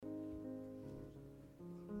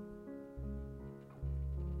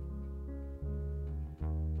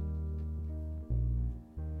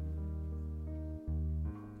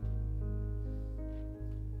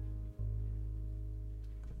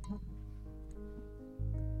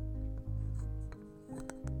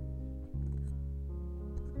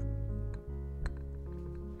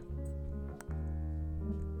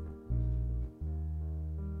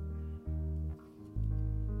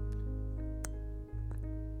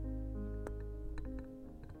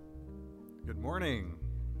Good morning.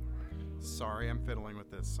 Sorry, I'm fiddling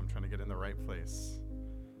with this. I'm trying to get in the right place.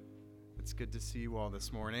 It's good to see you all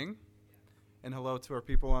this morning. And hello to our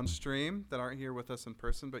people on stream that aren't here with us in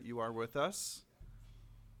person, but you are with us.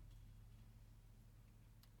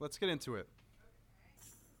 Let's get into it.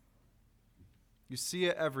 You see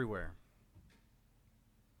it everywhere.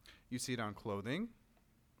 You see it on clothing.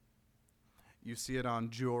 You see it on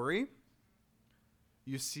jewelry.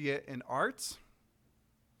 You see it in art.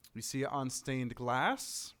 You see it on stained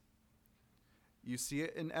glass. You see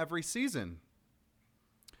it in every season.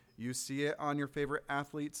 You see it on your favorite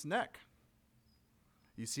athlete's neck.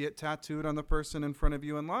 You see it tattooed on the person in front of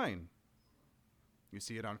you in line. You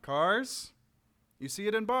see it on cars. You see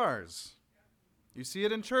it in bars. You see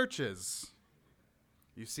it in churches.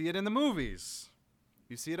 You see it in the movies.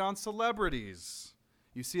 You see it on celebrities.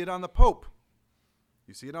 You see it on the Pope.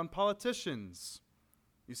 You see it on politicians.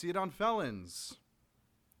 You see it on felons.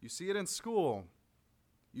 You see it in school.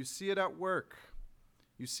 You see it at work.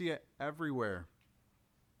 You see it everywhere.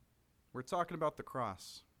 We're talking about the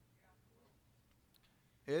cross.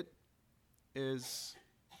 It is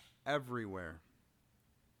everywhere.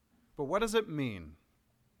 But what does it mean?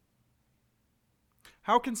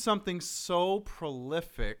 How can something so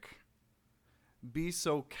prolific be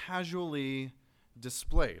so casually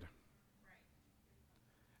displayed?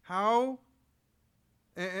 How,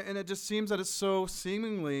 and it just seems that it's so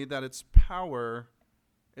seemingly that its power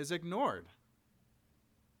is ignored.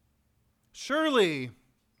 Surely,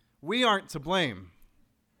 we aren't to blame.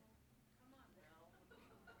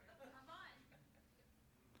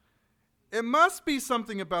 It must be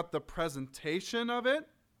something about the presentation of it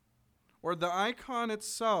or the icon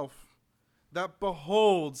itself that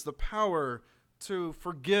beholds the power to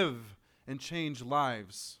forgive and change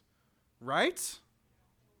lives. Right?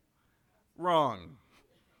 Wrong.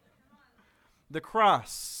 The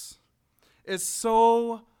cross is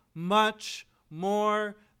so much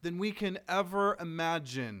more than we can ever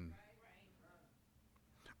imagine.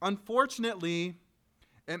 Unfortunately,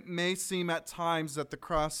 it may seem at times that the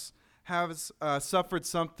cross has suffered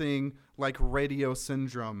something like radio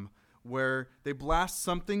syndrome, where they blast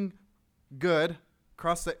something good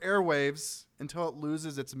across the airwaves until it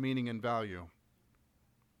loses its meaning and value.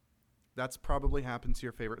 That's probably happened to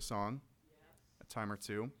your favorite song a time or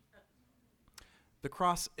two. The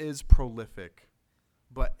cross is prolific,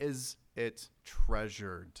 but is it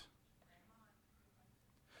treasured?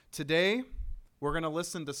 Today, we're going to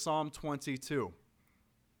listen to Psalm 22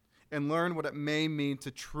 and learn what it may mean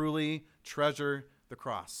to truly treasure the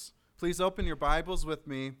cross. Please open your Bibles with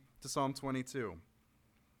me to Psalm 22.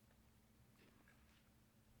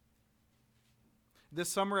 This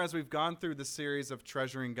summer, as we've gone through the series of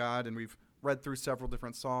Treasuring God, and we've read through several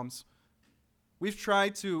different Psalms, we've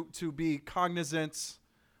tried to be cognizant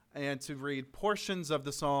and to read portions of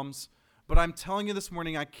the Psalms, but I'm telling you this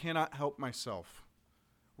morning, I cannot help myself.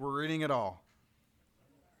 We're reading it all.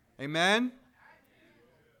 Amen?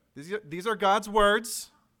 These are God's words,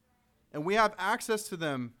 and we have access to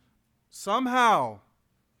them somehow.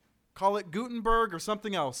 Call it Gutenberg or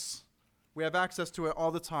something else. We have access to it all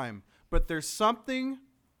the time. But there's something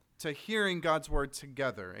to hearing God's word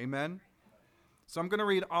together. Amen? So I'm going to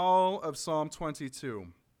read all of Psalm 22.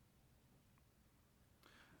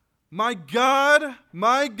 My God,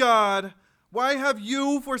 why have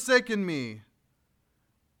you forsaken me?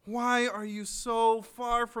 Why are you so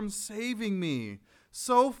far from saving me?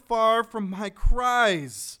 So far from my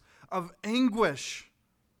cries of anguish.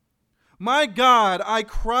 My God, I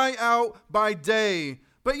cry out by day,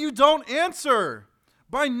 but you don't answer.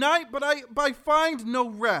 By night, but I find no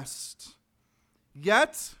rest.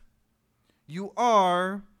 Yet you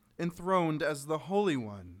are enthroned as the Holy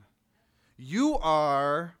One. You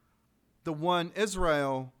are the one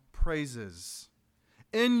Israel praises.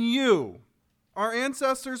 In you, our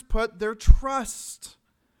ancestors put their trust.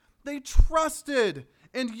 They trusted,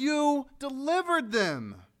 and you delivered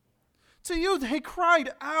them. To you they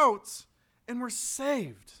cried out and were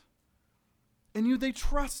saved. In you they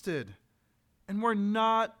trusted and were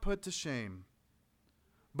not put to shame.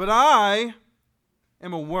 But I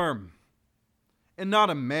am a worm and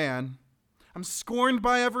not a man. I'm scorned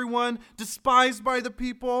by everyone, despised by the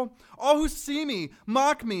people. All who see me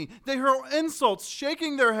mock me. They hurl insults,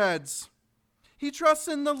 shaking their heads. He trusts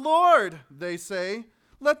in the Lord, they say.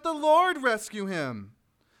 Let the Lord rescue him.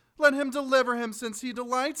 Let him deliver him, since he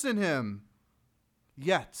delights in him.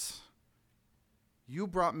 Yet you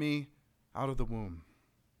brought me out of the womb.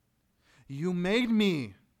 You made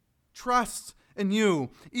me trust in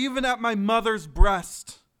you, even at my mother's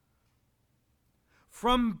breast.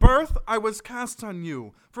 From birth I was cast on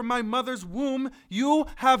you. From my mother's womb you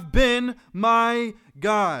have been my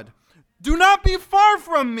God. Do not be far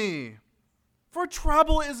from me, for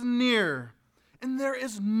trouble is near, and there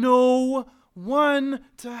is no one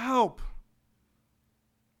to help.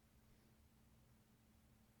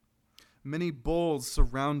 Many bulls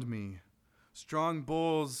surround me. Strong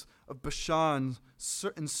bulls of Bashan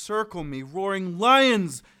encircle me. Roaring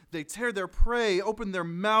lions, they tear their prey, open their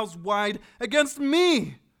mouths wide against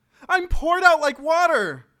me. I'm poured out like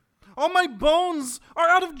water. All my bones are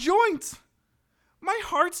out of joint. My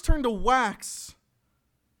heart's turned to wax.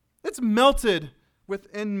 It's melted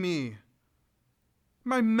within me.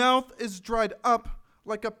 My mouth is dried up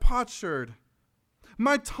like a potsherd.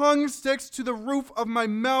 My tongue sticks to the roof of my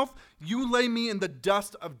mouth. You lay me in the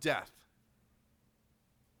dust of death.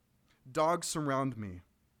 Dogs surround me.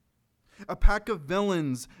 A pack of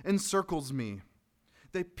villains encircles me.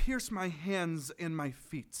 They pierce my hands and my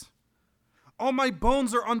feet. All my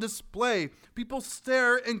bones are on display. People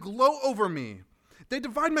stare and gloat over me. They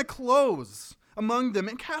divide my clothes among them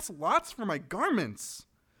and cast lots for my garments.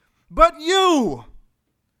 But you,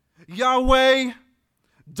 Yahweh,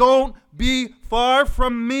 don't be far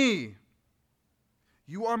from me.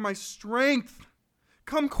 You are my strength.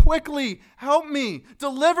 Come quickly, help me,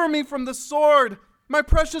 deliver me from the sword, my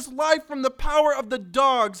precious life from the power of the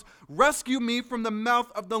dogs. Rescue me from the mouth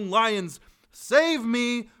of the lions. Save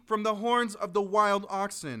me from the horns of the wild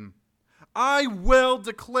oxen. I will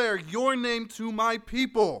declare your name to my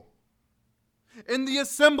people. In the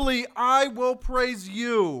assembly, I will praise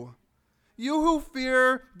you. You who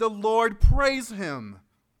fear the Lord, praise him.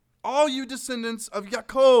 All you descendants of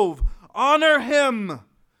Yaakov, honor him.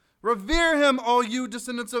 Revere him, all you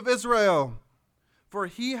descendants of Israel. For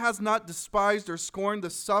he has not despised or scorned the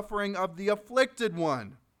suffering of the afflicted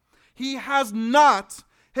one. He has not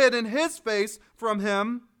hidden his face from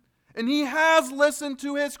him, and he has listened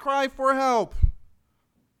to his cry for help.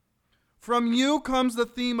 From you comes the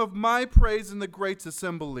theme of my praise in the great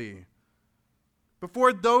assembly.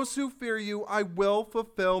 Before those who fear you, I will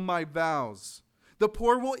fulfill my vows. The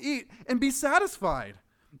poor will eat and be satisfied.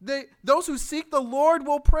 Those who seek the Lord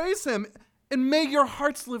will praise him, and may your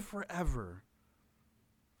hearts live forever.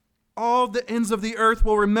 All the ends of the earth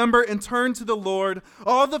will remember and turn to the Lord.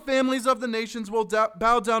 All the families of the nations will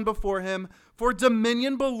bow down before him, for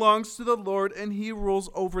dominion belongs to the Lord, and he rules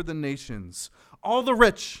over the nations. All the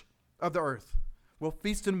rich of the earth will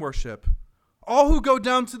feast and worship. All who go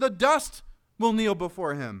down to the dust will kneel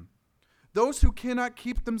before him. Those who cannot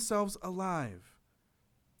keep themselves alive.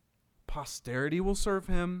 Posterity will serve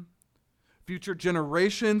him. Future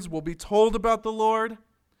generations will be told about the Lord.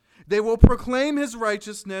 They will proclaim his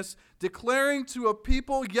righteousness, declaring to a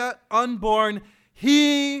people yet unborn,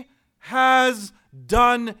 he has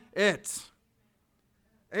done it.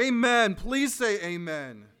 Amen. Please say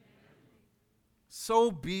amen.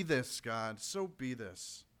 So be this, God. So be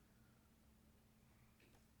this.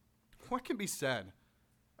 What can be said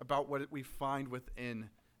about what we find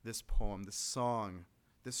within this poem, this song,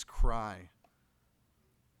 this cry?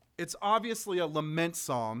 It's obviously a lament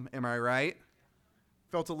psalm, am I right?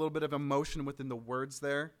 Felt a little bit of emotion within the words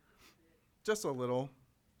there. Just a little.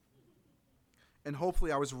 And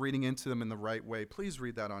hopefully I was reading into them in the right way. Please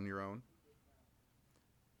read that on your own.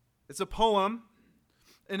 It's a poem,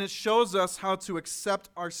 and it shows us how to accept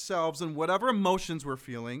ourselves and whatever emotions we're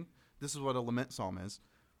feeling. This is what a lament psalm is.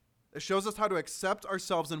 It shows us how to accept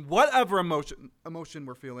ourselves in whatever emotion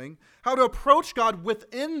we're feeling, how to approach God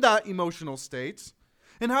within that emotional state,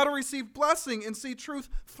 and how to receive blessing and see truth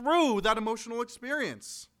through that emotional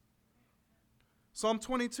experience. Psalm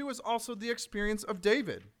 22 is also the experience of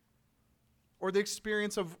David, or the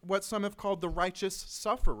experience of what some have called the righteous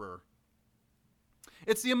sufferer.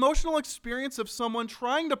 It's the emotional experience of someone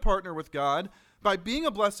trying to partner with God by being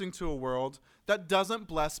a blessing to a world that doesn't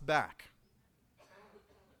bless back.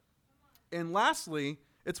 And lastly,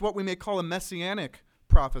 it's what we may call a messianic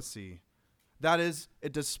prophecy. That is,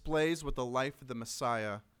 it displays what the life of the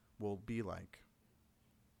Messiah will be like.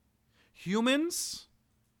 Humans,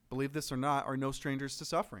 believe this or not, are no strangers to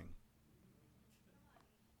suffering.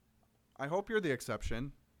 I hope you're the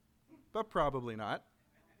exception, but probably not.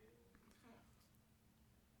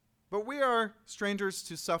 But we are strangers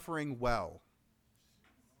to suffering well.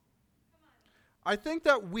 I think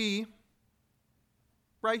that we,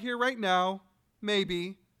 right here, right now,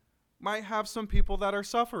 maybe, might have some people that are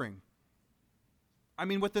suffering. I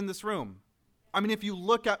mean, within this room. I mean, if you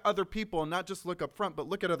look at other people, and not just look up front, but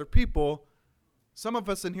look at other people, some of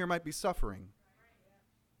us in here might be suffering.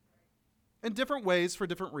 In different ways for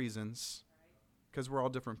different reasons, because we're all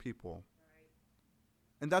different people.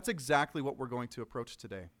 And that's exactly what we're going to approach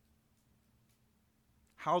today.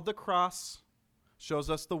 How the cross shows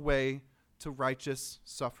us the way to righteous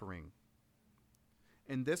suffering.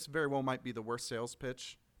 And this very well might be the worst sales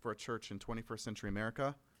pitch for a church in 21st century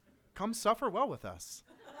America. Come suffer well with us.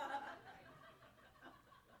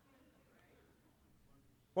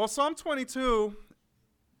 While Psalm 22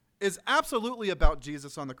 is absolutely about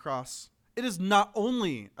Jesus on the cross, it is not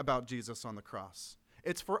only about Jesus on the cross.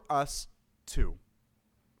 It's for us too.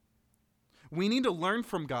 We need to learn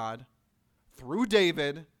from God through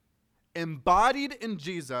David, embodied in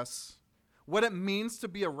Jesus, what it means to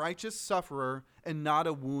be a righteous sufferer and not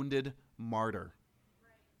a wounded martyr.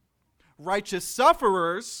 Righteous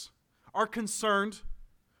sufferers are concerned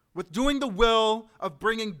with doing the will of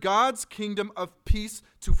bringing God's kingdom of peace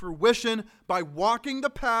to fruition by walking the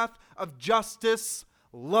path of justice,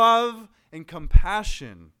 love, and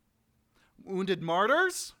compassion. Wounded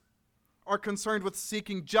martyrs are concerned with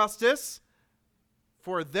seeking justice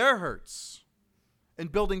for their hurts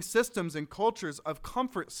and building systems and cultures of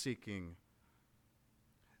comfort seeking.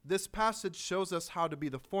 This passage shows us how to be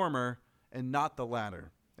the former and not the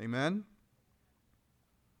latter. Amen?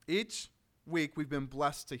 Each week we've been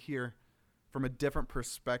blessed to hear from a different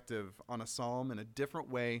perspective on a psalm in a different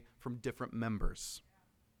way from different members.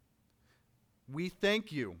 We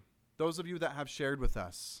thank you, those of you that have shared with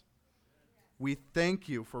us. We thank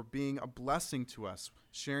you for being a blessing to us,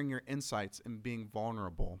 sharing your insights and being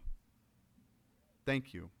vulnerable.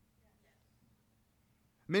 Thank you.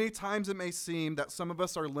 Many times it may seem that some of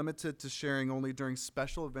us are limited to sharing only during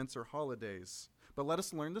special events or holidays, but let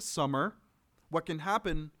us learn this summer what can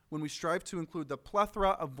happen when we strive to include the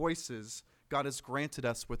plethora of voices God has granted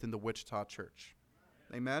us within the Wichita Church.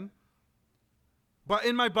 Amen? But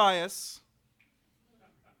in my bias,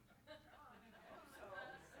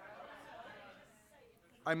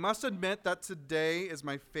 I must admit that today is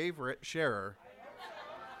my favorite sharer.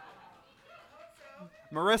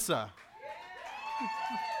 Marissa.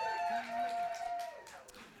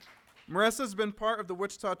 Marissa's been part of the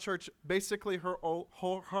Wichita Church basically her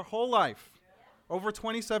whole life. Over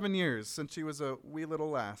 27 years since she was a wee little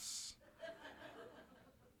lass.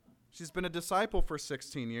 She's been a disciple for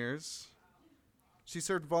 16 years. She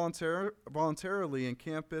served voluntarily in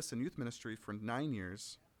campus and youth ministry for 9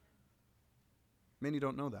 years. Many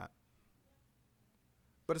don't know that.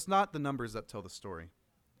 But it's not the numbers that tell the story.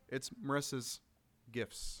 It's Marissa's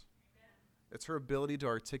gifts. It's her ability to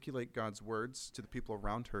articulate God's words to the people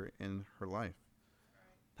around her in her life.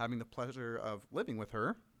 Having the pleasure of living with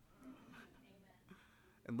her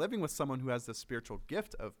and living with someone who has the spiritual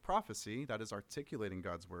gift of prophecy, that is articulating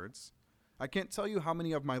God's words, I can't tell you how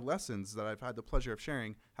many of my lessons that I've had the pleasure of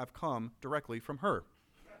sharing have come directly from her.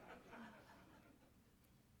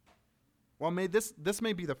 While this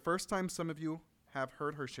may be the first time some of you have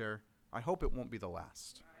heard her share, I hope it won't be the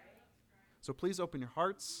last. So please open your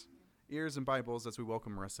hearts, ears, and Bibles as we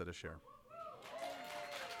welcome Marissa to share.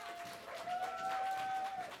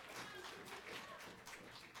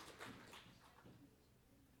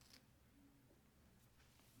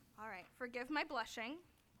 All right, forgive my blushing.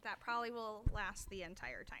 That probably will last the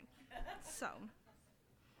entire time. So,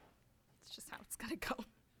 it's just how it's going to go.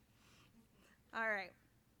 All right.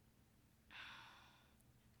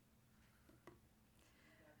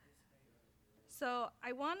 So,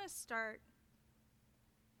 I want to start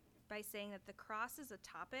by saying that the cross is a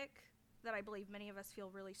topic that I believe many of us feel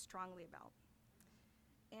really strongly about.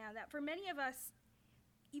 And that for many of us,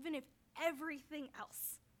 even if everything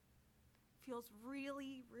else feels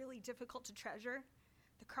really, really difficult to treasure,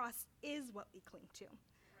 the cross is what we cling to.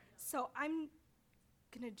 So I'm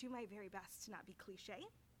going to do my very best to not be cliche.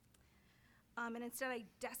 And instead, I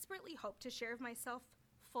desperately hope to share myself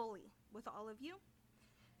fully with all of you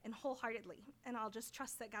and wholeheartedly. And I'll just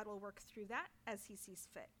trust that God will work through that as he sees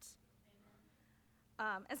fit.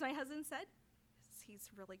 As my husband said, he's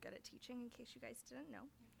really good at teaching, in case you guys didn't know.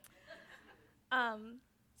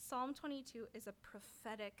 Psalm 22 is a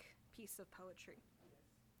prophetic piece of poetry.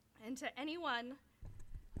 And to anyone,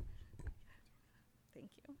 thank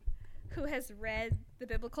you, who has read the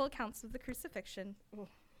biblical accounts of the crucifixion,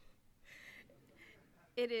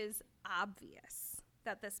 it is obvious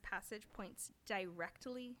that this passage points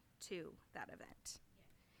directly to that event.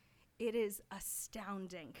 It is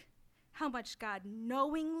astounding how much God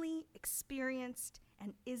knowingly experienced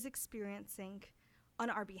and is experiencing on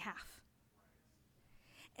our behalf.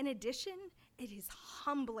 In addition, it is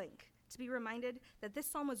humbling to be reminded that this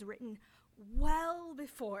psalm was written well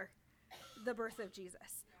before the birth of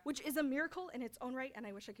Jesus, which is a miracle in its own right, and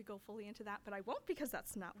I wish I could go fully into that, but I won't because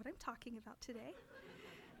that's not what I'm talking about today.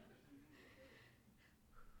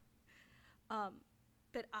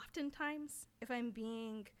 But oftentimes, if I'm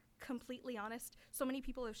being completely honest, so many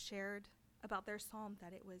people have shared about their psalm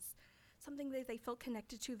that it was something that they felt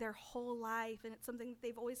connected to their whole life, and it's something that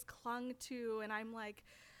they've always clung to, and I'm like,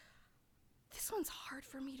 this one's hard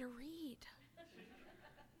for me to read.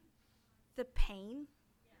 The pain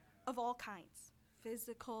of all kinds,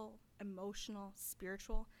 physical, emotional,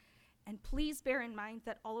 spiritual, and please bear in mind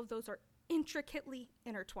that all of those are intricately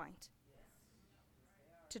intertwined.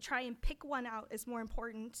 To try and pick one out is more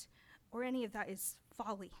important, or any of that is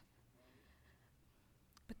folly.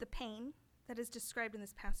 But the pain that is described in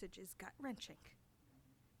this passage is gut-wrenching.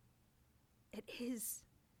 It is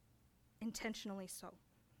intentionally so.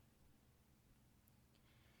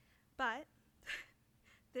 But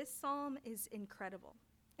this psalm is incredible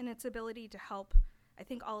in its ability to help, I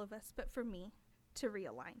think, all of us, but for me, to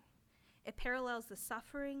realign. It parallels the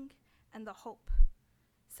suffering and the hope,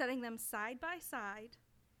 setting them side by side,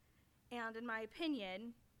 and in my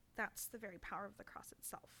opinion, that's the very power of the cross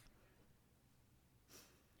itself.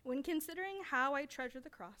 When considering how I treasure the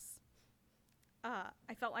cross,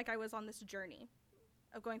 I felt like I was on this journey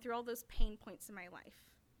of going through all those pain points in my life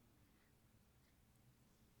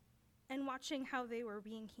and watching how they were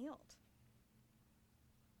being healed.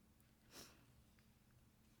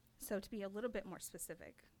 So to be a little bit more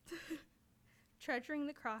specific, treasuring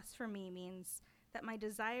the cross for me means that my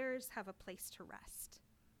desires have a place to rest.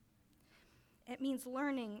 It means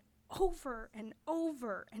learning over and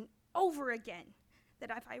over and over again that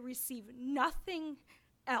if I receive nothing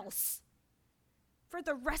else for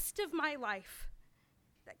the rest of my life,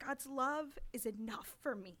 that God's love is enough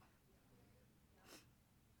for me.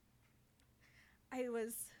 I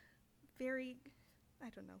was very,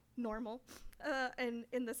 normal, and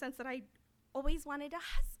in the sense that I always wanted a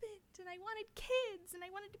husband, and I wanted kids, and I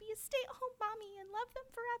wanted to be a stay-at-home mommy and love them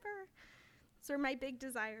forever. Those were my big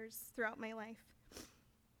desires throughout my life.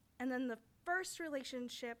 And then the first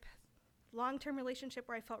relationship, long-term relationship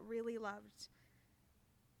where I felt really loved,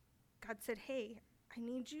 God said, hey, I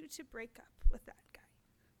need you to break up with that guy.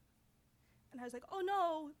 And I was like, oh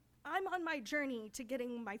no, I'm on my journey to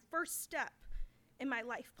getting my first step in my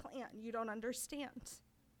life plan. You don't understand.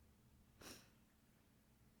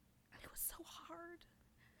 And it was so hard.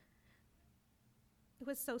 It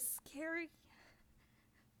was so scary.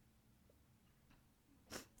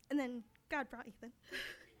 And then God brought Ethan.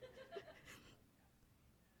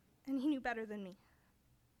 And he knew better than me,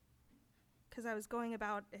 because I was going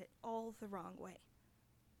about it all the wrong way.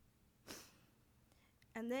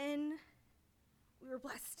 And then we were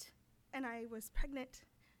blessed, and I was pregnant,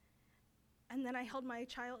 and then I held my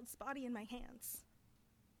child's body in my hands,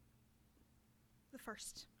 the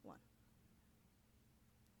first one.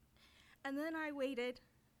 And then I waited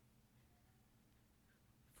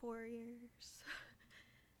 4 years.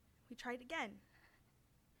 We tried again,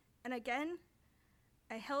 and again,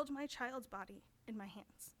 I held my child's body in my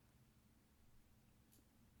hands.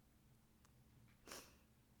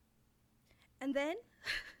 And then,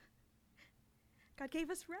 God gave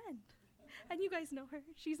us Ren. And you guys know her.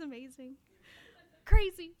 She's amazing.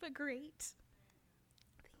 Crazy, but great.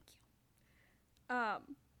 Thank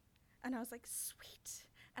you. And I was like, sweet.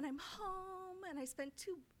 And I'm home, and I spent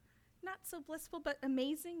 2 not so blissful, but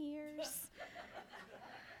amazing years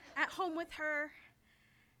at home with her.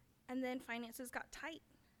 And then finances got tight,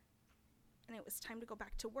 and it was time to go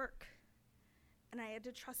back to work. And I had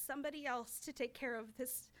to trust somebody else to take care of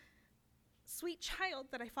this sweet child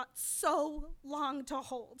that I fought so long to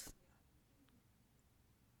hold.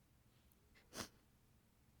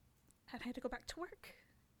 And I had to go back to work.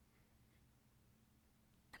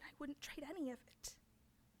 And I wouldn't trade any of it.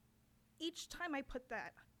 Each time I put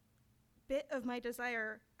that bit of my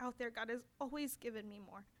desire out there, God has always given me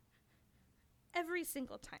more. Every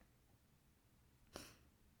single time.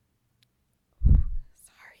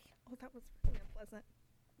 Sorry. Oh, that was really unpleasant.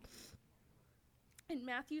 In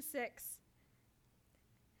Matthew 6,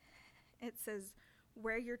 it says,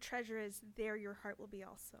 where your treasure is, there your heart will be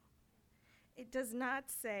also. It does not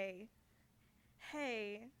say,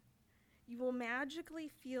 hey, you will magically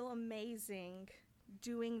feel amazing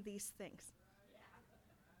doing these things.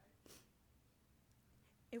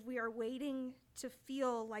 If we are waiting to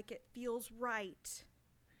feel like it feels right,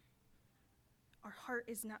 our heart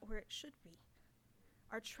is not where it should be.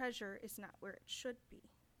 Our treasure is not where it should be.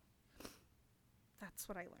 That's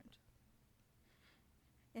what I learned.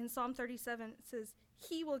 In Psalm 37, it says,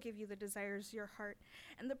 he will give you the desires of your heart.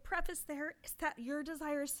 And the preface there is that your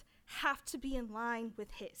desires have to be in line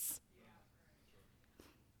with his.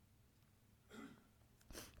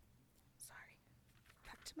 Sorry.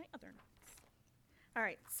 Back to my other notes. All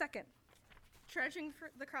right, second, treasuring for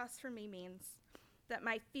the cross for me means that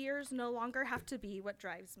my fears no longer have to be what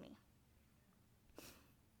drives me,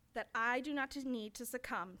 that I do not need to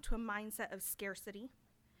succumb to a mindset of scarcity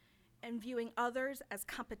and viewing others as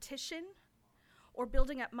competition or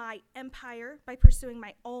building up my empire by pursuing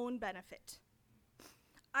my own benefit.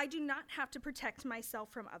 I do not have to protect myself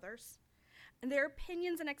from others, and their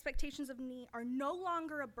opinions and expectations of me are no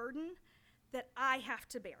longer a burden that I have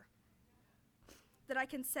to bear. That I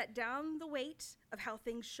can set down the weight of how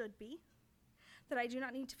things should be, that I do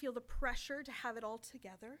not need to feel the pressure to have it all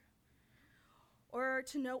together or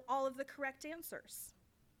to know all of the correct answers.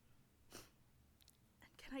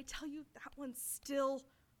 And can I tell you, that one still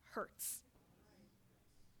hurts.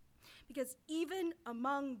 Because even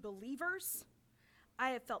among believers, I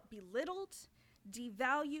have felt belittled,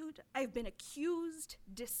 devalued, I've been accused,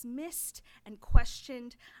 dismissed, and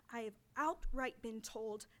questioned. I have outright been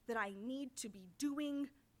told that I need to be doing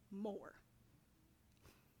more.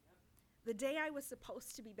 The day I was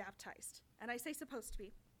supposed to be baptized, and I say supposed to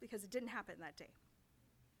be because it didn't happen that day,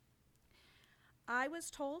 I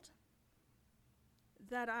was told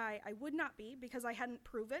that I would not be because I hadn't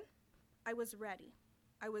proven I was ready.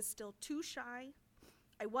 I was still too shy.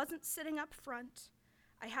 I wasn't sitting up front.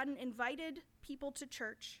 I hadn't invited people to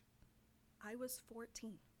church. I was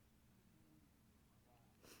 14.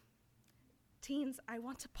 Teens, I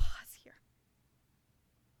want to pause here.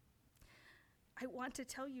 I want to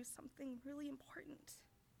tell you something really important.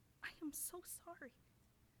 I am so sorry.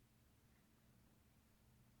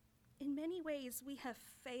 In many ways, we have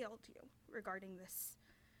failed you regarding this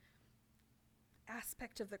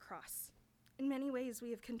aspect of the cross. In many ways, we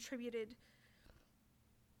have contributed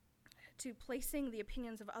to placing the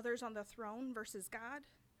opinions of others on the throne versus God.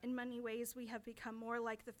 In many ways, we have become more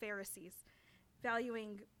like the Pharisees,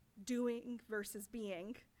 valuing doing versus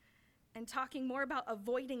being, and talking more about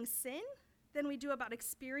avoiding sin than we do about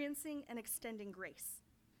experiencing and extending grace.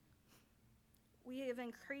 We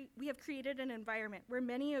have created an environment where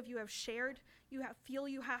many of you have shared, feel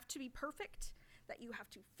you have to be perfect, that you have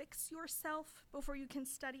to fix yourself before you can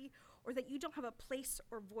study, or that you don't have a place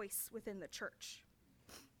or voice within the church.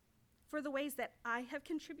 For the ways that I have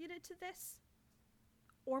contributed to this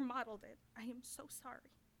or modeled it, I am so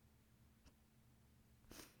sorry.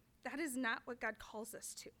 That is not what God calls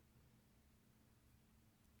us to.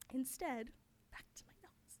 Instead, back to my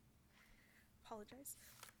notes. Apologize.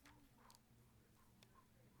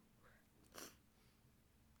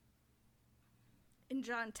 In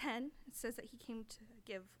John 10, it says that he came to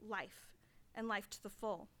give life and life to the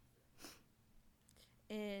full.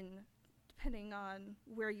 Depending on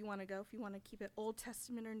where you want to go, if you want to keep it Old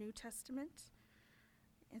Testament or New Testament,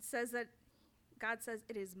 it says that God says,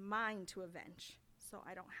 it is mine to avenge, so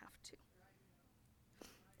I don't have to.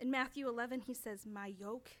 In Matthew 11, he says, my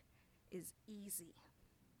yoke is easy.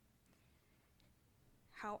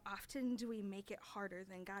 How often do we make it harder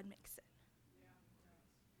than God makes it?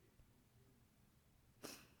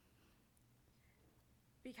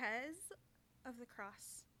 Because of the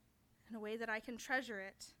cross, and a way that I can treasure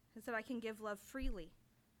it is that I can give love freely.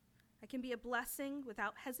 I can be a blessing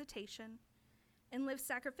without hesitation and live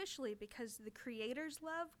sacrificially because the Creator's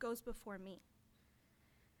love goes before me.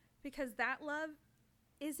 Because that love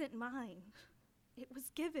isn't mine. It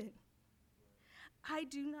was given. I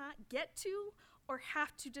do not get to or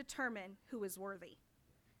have to determine who is worthy.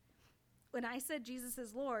 When I said Jesus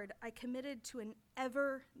is Lord, I committed to an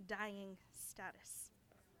ever-dying status.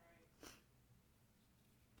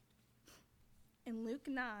 In Luke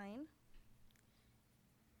 9,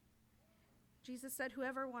 Jesus said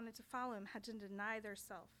whoever wanted to follow him had to deny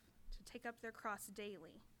theirself, to take up their cross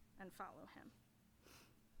daily and follow him.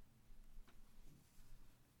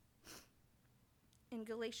 In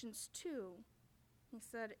Galatians 2, he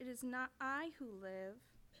said, it is not I who live,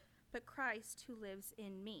 but Christ who lives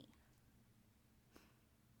in me.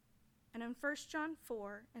 And in 1 John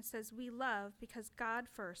 4, it says, we love because God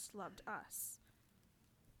first loved us.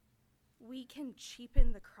 We can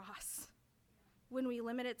cheapen the cross when we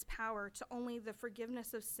limit its power to only the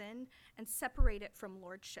forgiveness of sin and separate it from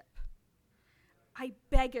lordship. I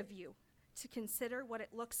beg of you to consider what it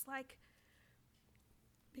looks like,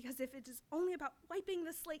 because if it is only about wiping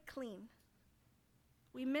the slate clean,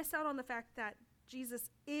 we miss out on the fact that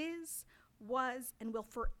Jesus is, was, and will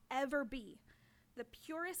forever be the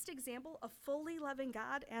purest example of fully loving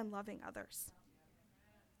God and loving others.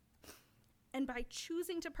 And by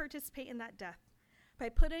choosing to participate in that death, by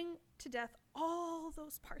putting to death all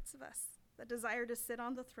those parts of us that desire to sit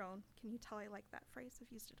on the throne, can you tell I like that phrase?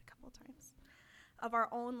 I've used it a couple times, of our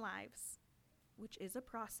own lives, which is a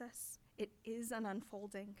process, it is an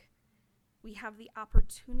unfolding. We have the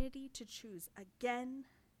opportunity to choose again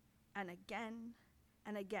and again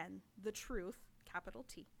and again, the truth, capital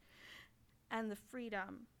T, and the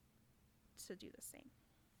freedom to do the same.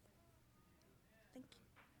 Thank you.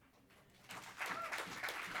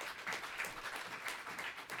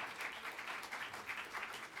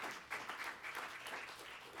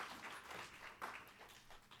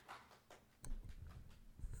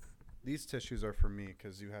 These tissues are for me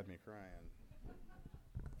because you had me crying.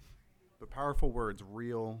 But powerful words,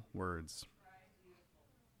 real words.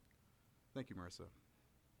 Thank you, Marissa.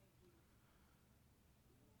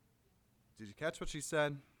 Did you catch what she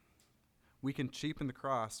said? We can cheapen the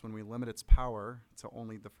cross when we limit its power to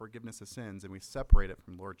only the forgiveness of sins and we separate it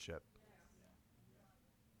from lordship.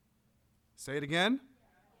 Say it again.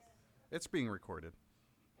 It's being recorded.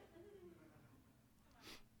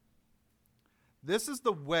 This is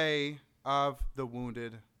the way of the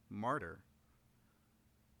wounded martyr,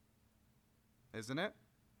 isn't it?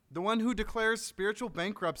 The one who declares spiritual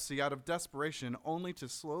bankruptcy out of desperation only to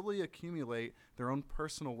slowly accumulate their own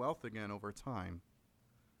personal wealth again over time.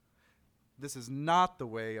 This is not the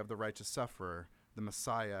way of the righteous sufferer, the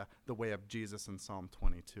Messiah, the way of Jesus in Psalm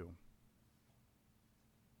 22.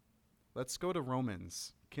 Let's go to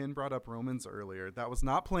Romans. Ken brought up Romans earlier. That was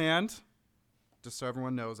not planned. Just so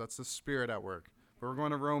everyone knows, that's the Spirit at work. But we're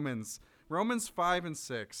going to Romans. Romans 5 and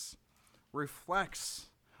 6 reflects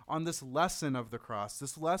on this lesson of the cross,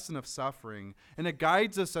 this lesson of suffering, and it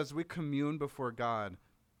guides us as we commune before God.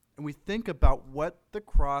 And we think about what the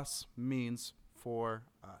cross means for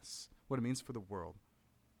us, what it means for the world.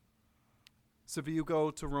 So if you go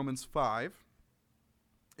to Romans 5,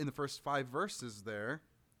 in the first 5 verses there,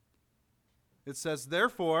 it says,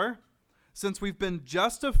 "Therefore, since we've been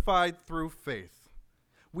justified through faith,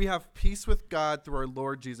 we have peace with God through our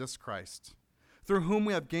Lord Jesus Christ, through whom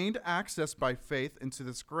we have gained access by faith into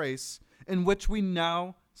this grace in which we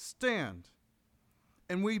now stand.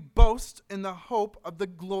 And we boast in the hope of the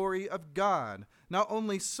glory of God. Not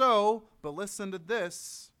only so, but listen to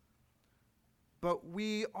this, but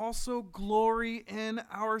we also glory in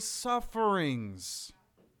our sufferings,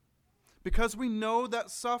 because we know that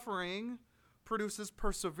suffering produces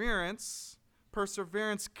perseverance,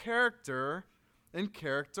 perseverance character, and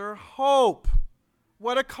character hope."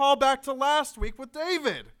 What a callback to last week with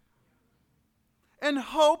David. "And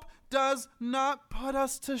hope does not put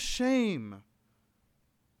us to shame,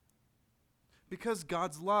 because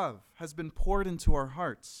God's love has been poured into our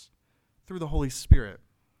hearts through the Holy Spirit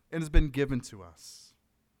and has been given to us."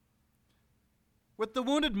 With the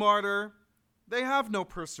wounded martyr, they have no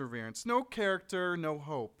perseverance, no character, no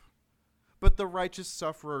hope. But the righteous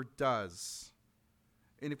sufferer does.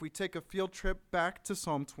 And if we take a field trip back to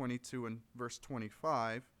Psalm 22 and verse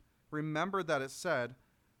 25, remember that it said,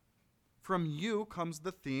 "From you comes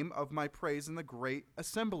the theme of my praise in the great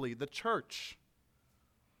assembly, the church.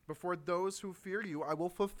 Before those who fear you, I will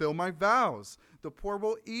fulfill my vows. The poor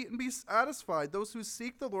will eat and be satisfied. Those who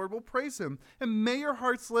seek the Lord will praise him. And may your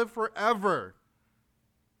hearts live forever."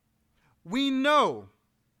 We know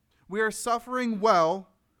we are suffering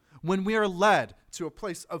well when we are led to a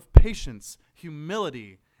place of patience,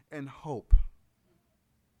 humility, and hope.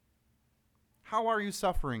 How are you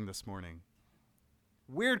suffering this morning?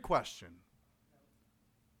 Weird question,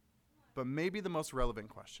 but maybe the most relevant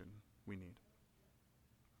question we need.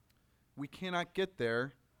 We cannot get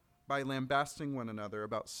there by lambasting one another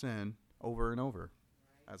about sin over and over,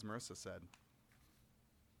 as Marissa said.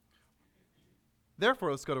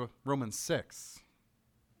 Therefore, let's go to Romans 6.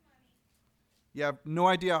 You have no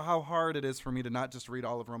idea how hard it is for me to not just read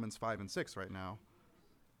all of Romans 5 and 6 right now.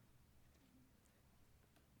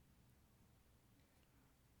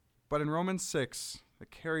 But in Romans 6, it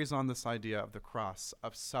carries on this idea of the cross,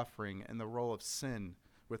 of suffering, and the role of sin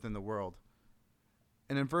within the world.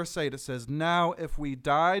 And in verse 8 it says, "Now if we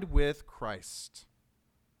died with Christ,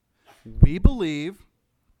 we believe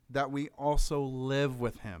that we also live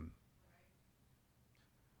with him.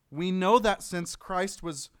 We know that since Christ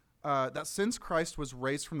was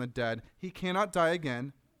raised from the dead, he cannot die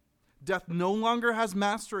again. Death no longer has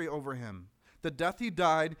mastery over him. The death he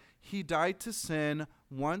died to sin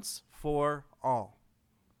once for all."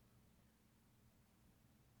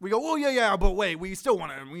 We go, "Oh, yeah, but wait, we still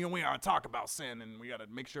want to, we got to talk about sin, and we got to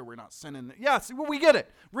make sure we're not sinning." Yes, we get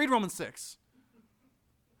it. Read Romans 6.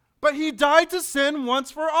 But he died to sin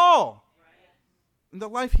once for all. In the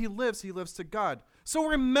life he lives to God. So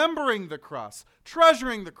remembering the cross,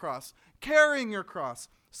 treasuring the cross, carrying your cross,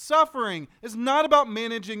 suffering is not about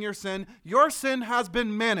managing your sin. Your sin has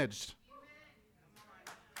been managed.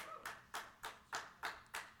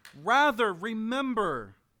 Rather,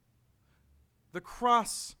 remember the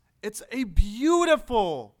cross. It's a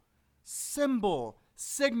beautiful symbol,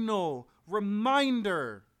 signal,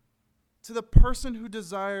 reminder to the person who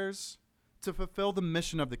desires to fulfill the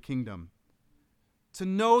mission of the kingdom, to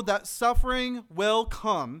know that suffering will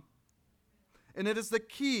come, and it is the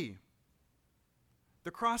key.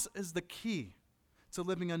 The cross is the key to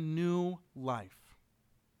living a new life,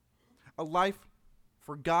 a life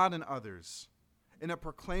for God and others, and it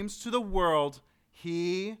proclaims to the world,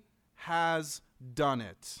 He has done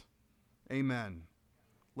it. Amen.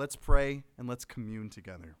 Let's pray and let's commune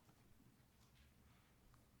together.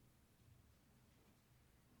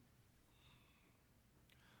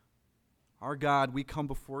 Our God, we come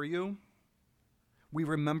before you. We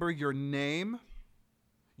remember your name.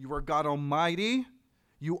 You are God Almighty.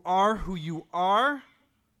 You are who you are.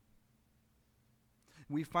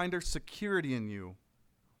 We find our security in you.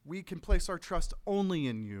 We can place our trust only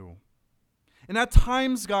in you. And at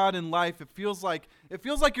times, God, in life, it feels like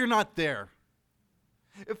you're not there.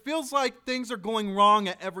 It feels like things are going wrong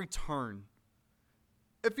at every turn.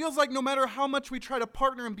 It feels like no matter how much we try to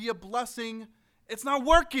partner and be a blessing, it's not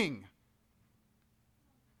working.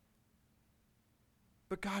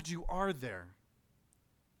 But God, you are there.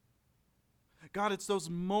 God, it's those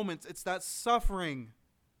moments, it's that suffering.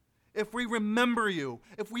 If we remember you,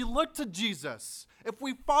 if we look to Jesus, if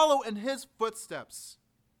we follow in his footsteps,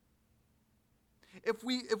 if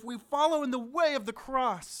we follow in the way of the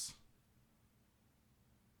cross,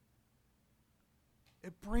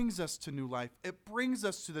 it brings us to new life. It brings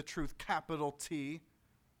us to the truth, capital T.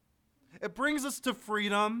 It brings us to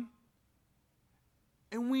freedom.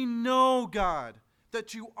 And we know, God,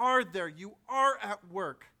 that you are there. You are at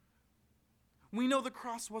work. We know the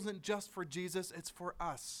cross wasn't just for Jesus, it's for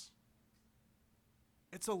us.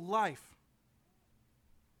 It's a life.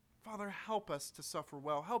 Father, help us to suffer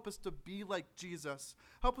well. Help us to be like Jesus.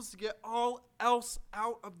 Help us to get all else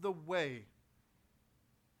out of the way.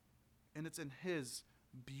 And it's in his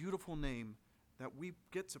beautiful name that we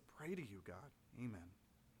get to pray to you, God. Amen.